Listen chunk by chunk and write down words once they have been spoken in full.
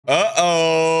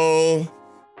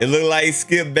It looked like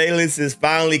Skip Bayless is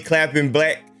finally clapping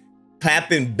back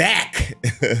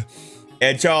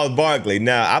at Charles Barkley.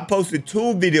 Now, I posted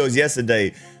 2 videos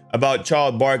yesterday about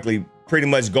Charles Barkley pretty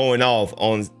much going off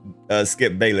on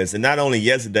Skip Bayless, and not only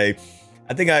yesterday.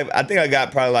 I think I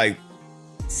got probably like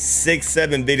 6,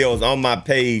 7 videos on my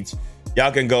page.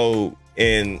 Y'all can go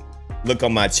and look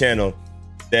on my channel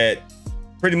that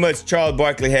pretty much Charles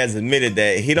Barkley has admitted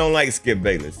that he don't like Skip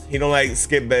Bayless. He don't like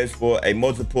Skip Bayless for a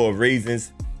multiple of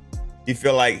reasons. He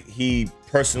feel like he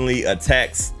personally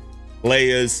attacks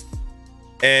players,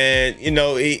 and you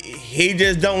know he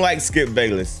just don't like Skip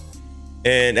Bayless.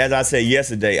 And as I said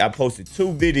yesterday, I posted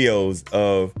 2 videos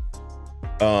of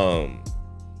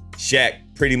Shaq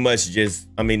pretty much just,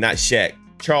 I mean not Shaq,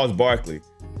 Charles Barkley.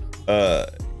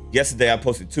 Yesterday I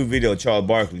posted 2 videos of Charles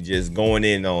Barkley just going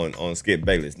in on Skip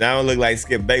Bayless. Now it look like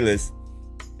Skip Bayless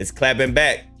is clapping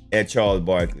back at Charles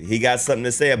Barkley. He got something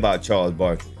to say about Charles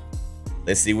Barkley.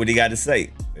 Let's see what he got to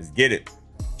say. Let's get it.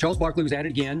 Charles Barkley was at it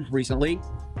again recently,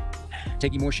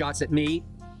 taking more shots at me,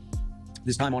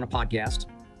 this time on a podcast.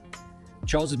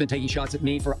 Charles has been taking shots at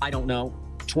me for, I don't know,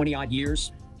 20 odd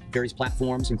years, various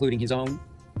platforms, including his own,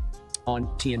 on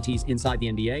TNT's Inside the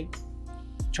NBA.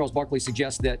 Charles Barkley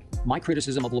suggests that my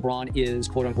criticism of LeBron is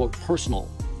quote unquote personal,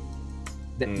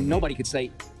 that nobody could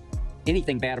say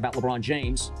anything bad about LeBron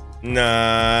James.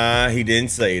 Nah, he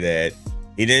didn't say that.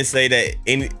 He didn't say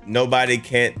that nobody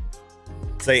can't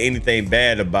say anything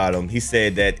bad about him. He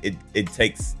said that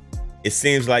it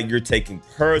seems like you're taking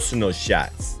personal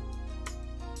shots.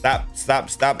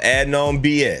 Stop adding on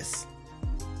BS.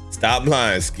 Stop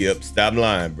lying, Skip. Stop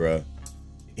lying, bro.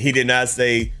 He did not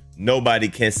say nobody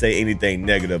can say anything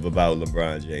negative about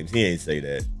LeBron James. He ain't say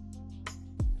that.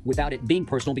 Without it being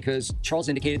personal, because Charles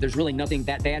indicated there's really nothing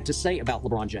that bad to say about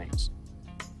LeBron James.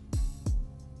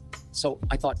 So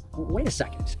I thought, wait a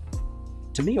second.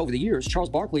 To me, over the years, Charles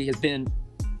Barkley has been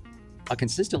a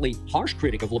consistently harsh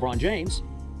critic of LeBron James.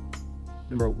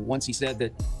 Remember, once he said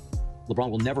that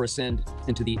LeBron will never ascend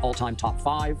into the all-time top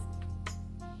 5.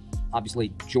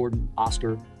 Obviously, Jordan,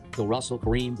 Oscar, Bill Russell,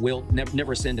 Kareem will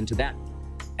never ascend into that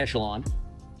echelon.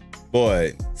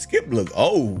 Boy, Skip look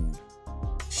old.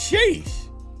 Sheesh.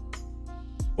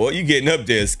 Boy, you getting up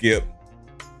there, Skip.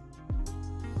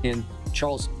 And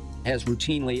Charles has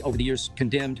routinely, over the years,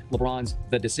 condemned LeBron's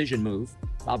the decision move.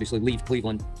 Obviously, leave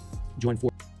Cleveland, join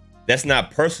forces. That's not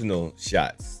personal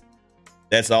shots.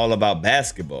 That's all about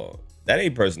basketball. That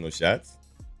ain't personal shots.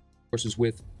 Versus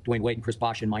with Dwayne Wade and Chris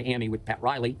Bosh in Miami with Pat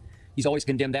Riley. He's always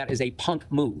condemned that as a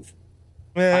punk move.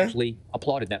 I actually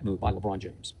applauded that move by LeBron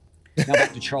James. Now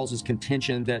back to Charles's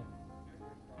contention that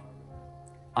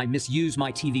I misuse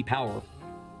my TV power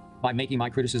by making my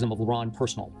criticism of LeBron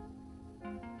personal.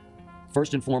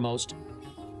 First and foremost,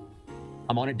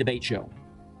 I'm on a debate show.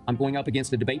 I'm going up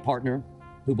against a debate partner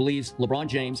who believes LeBron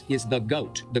James is the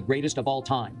GOAT, the greatest of all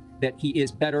time, that he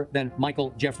is better than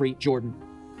Michael Jeffrey Jordan.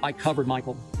 I covered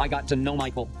Michael. I got to know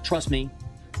Michael. Trust me,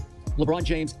 LeBron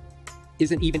James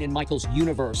isn't even in Michael's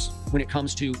universe when it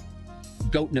comes to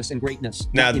GOATness and greatness.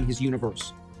 Now, in his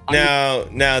universe. Now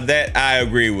that I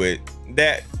agree with.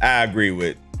 That I agree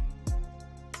with.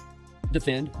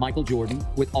 Defend Michael Jordan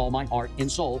with all my heart and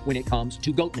soul when it comes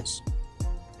to GOATness.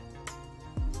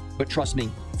 But trust me,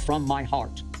 from my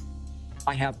heart,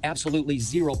 I have absolutely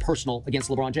zero personal against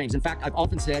LeBron James. In fact, I've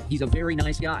often said he's a very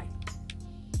nice guy.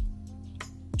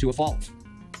 To a fault.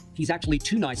 He's actually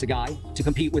too nice a guy to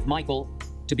compete with Michael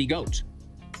to be GOAT.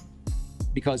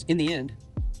 Because in the end,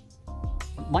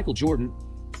 Michael Jordan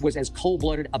was as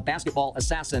cold-blooded a basketball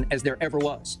assassin as there ever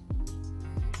was.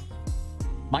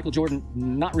 Michael Jordan,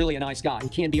 not really a nice guy. He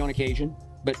can be on occasion,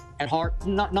 but at heart,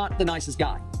 not the nicest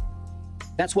guy.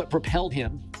 That's what propelled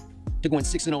him to going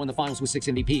 6-0 in the finals with 6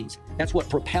 MVPs. That's what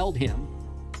propelled him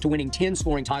to winning 10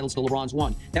 scoring titles to LeBron's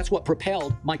 1. That's what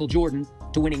propelled Michael Jordan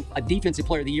to winning a Defensive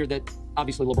Player of the Year that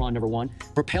obviously LeBron never won,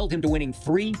 propelled him to winning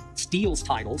 3 steals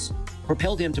titles,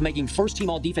 propelled him to making first-team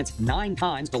All-Defense 9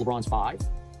 times to LeBron's 5.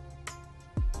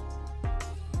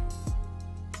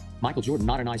 Michael Jordan,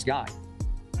 not a nice guy.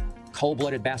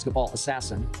 Cold-blooded basketball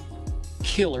assassin,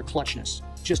 killer clutchness,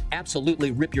 just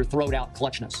absolutely rip your throat out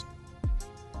clutchness.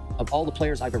 Of all the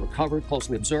players I've ever covered,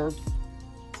 closely observed,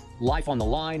 life on the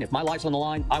line. If my life's on the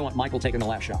line, I want Michael taking the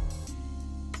last shot.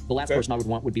 The last person I would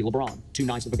want would be LeBron. Too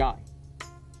nice of a guy.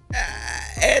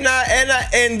 And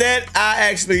that I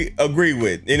actually agree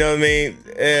with. You know what I mean?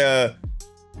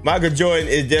 Michael Jordan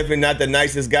is definitely not the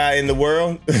nicest guy in the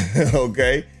world.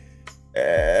 Okay.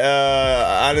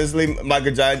 Honestly,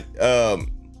 Michael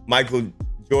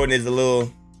Jordan is he's a little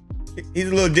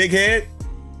dickhead,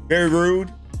 very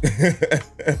rude.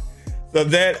 So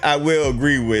that I will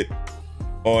agree with.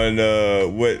 on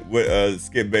what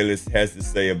Skip Bayless has to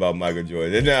say about Michael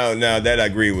Jordan. And now that I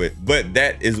agree with, but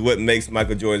that is what makes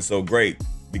Michael Jordan so great,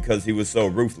 because he was so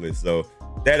ruthless. So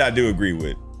that I do agree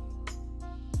with.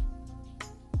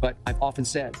 But I've often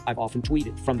said, I've often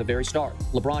tweeted from the very start,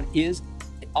 LeBron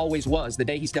always was, the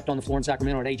day he stepped on the floor in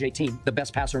Sacramento at age 18, the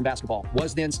best passer in basketball.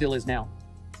 Was then, still is now.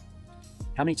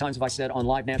 How many times have I said on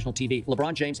live national TV,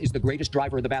 LeBron James is the greatest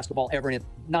driver of the basketball ever, and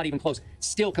not even close.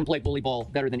 Still can play bully ball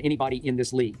better than anybody in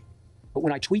this league. But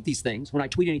when I tweet these things, when I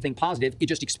tweet anything positive, it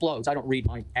just explodes. I don't read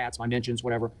my ads, my mentions,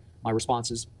 whatever, my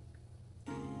responses.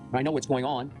 And I know what's going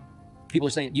on. People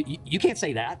are saying, you can't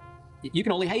say that. You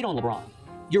can only hate on LeBron.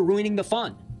 You're ruining the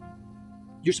fun.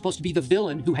 You're supposed to be the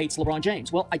villain who hates LeBron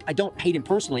James. Well, I don't hate him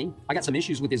personally. I got some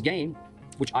issues with his game,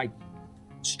 which I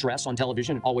stress on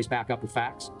television and always back up with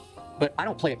facts. But I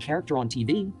don't play a character on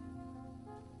TV.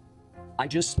 I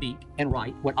just speak and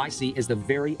write what I see as the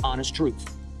very honest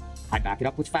truth. I back it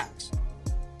up with facts.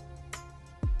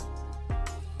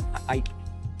 I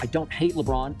don't hate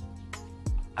LeBron.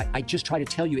 I just try to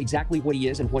tell you exactly what he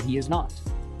is and what he is not.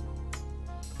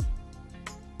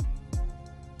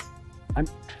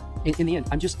 In the end,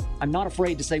 I'm not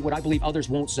afraid to say what I believe others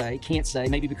won't say, can't say,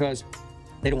 maybe because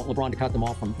they don't want LeBron to cut them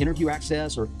off from interview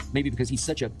access, or maybe because he's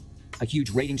such a huge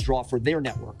ratings draw for their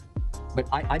network. But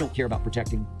I don't care about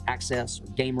protecting access or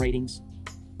game ratings.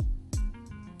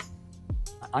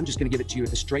 I'm just gonna give it to you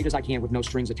as straight as I can with no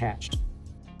strings attached.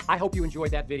 I hope you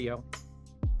enjoyed that video.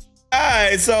 All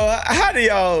right, so how do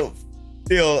y'all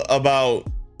feel about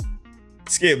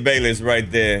Skip Bayless right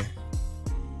there?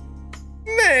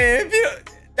 Man,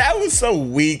 that was so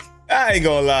weak. I ain't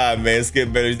gonna lie, man,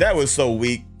 Skip Bayless, that was so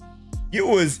weak. You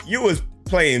was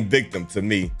playing victim to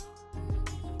me.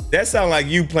 That sound like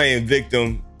you playing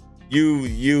victim.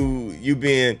 You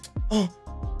being, oh,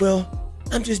 well,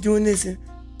 I'm just doing this and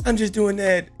I'm just doing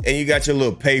that. And you got your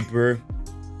little paper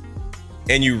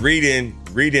and you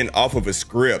reading off of a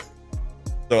script.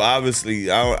 So obviously,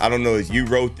 I don't know if you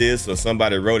wrote this or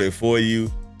somebody wrote it for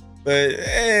you, but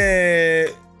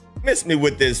miss me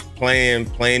with this playing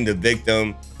the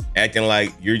victim, acting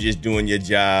like you're just doing your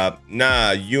job.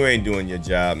 Nah, you ain't doing your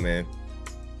job, man.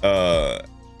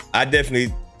 I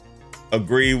definitely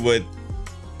agree with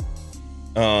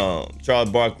Charles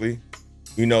Barkley.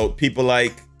 You know, people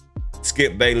like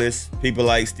Skip Bayless, people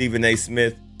like Stephen A.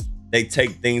 Smith, they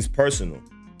take things personal.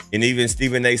 And even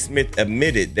Stephen A. Smith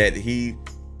admitted that he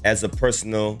has a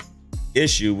personal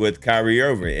issue with Kyrie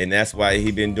Irving, and that's why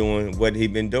he been doing what he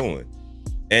been doing.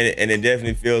 And it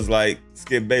definitely feels like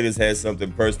Skip Bayless has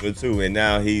something personal too, and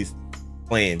now he's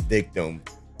playing victim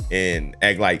and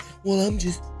act like, well, I'm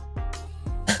just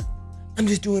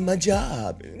doing my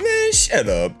job. Man, shut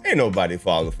up. Ain't nobody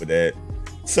falling for that.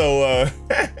 So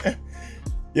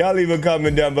y'all leave a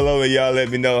comment down below and y'all let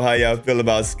me know how y'all feel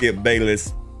about Skip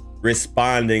Bayless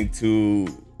responding to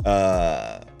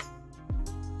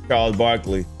Charles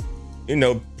Barkley. You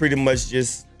know, pretty much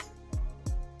just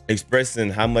expressing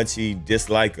how much he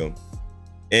disliked him.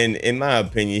 And in my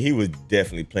opinion, he was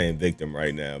definitely playing victim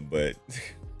right now, but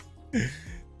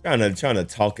trying to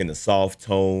talk in a soft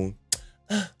tone.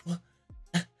 Well,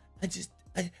 I just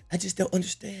don't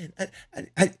understand.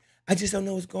 I just don't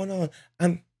know what's going on.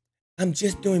 I'm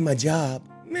just doing my job.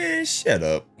 Man, shut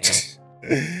up.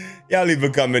 Y'all leave a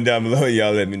comment down below and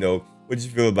y'all let me know what you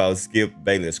feel about Skip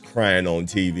Bayless crying on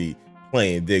TV,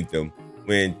 playing victim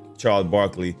when Charles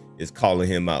Barkley is calling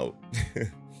him out.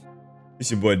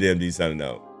 It's your boy DMD signing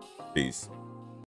out. Peace.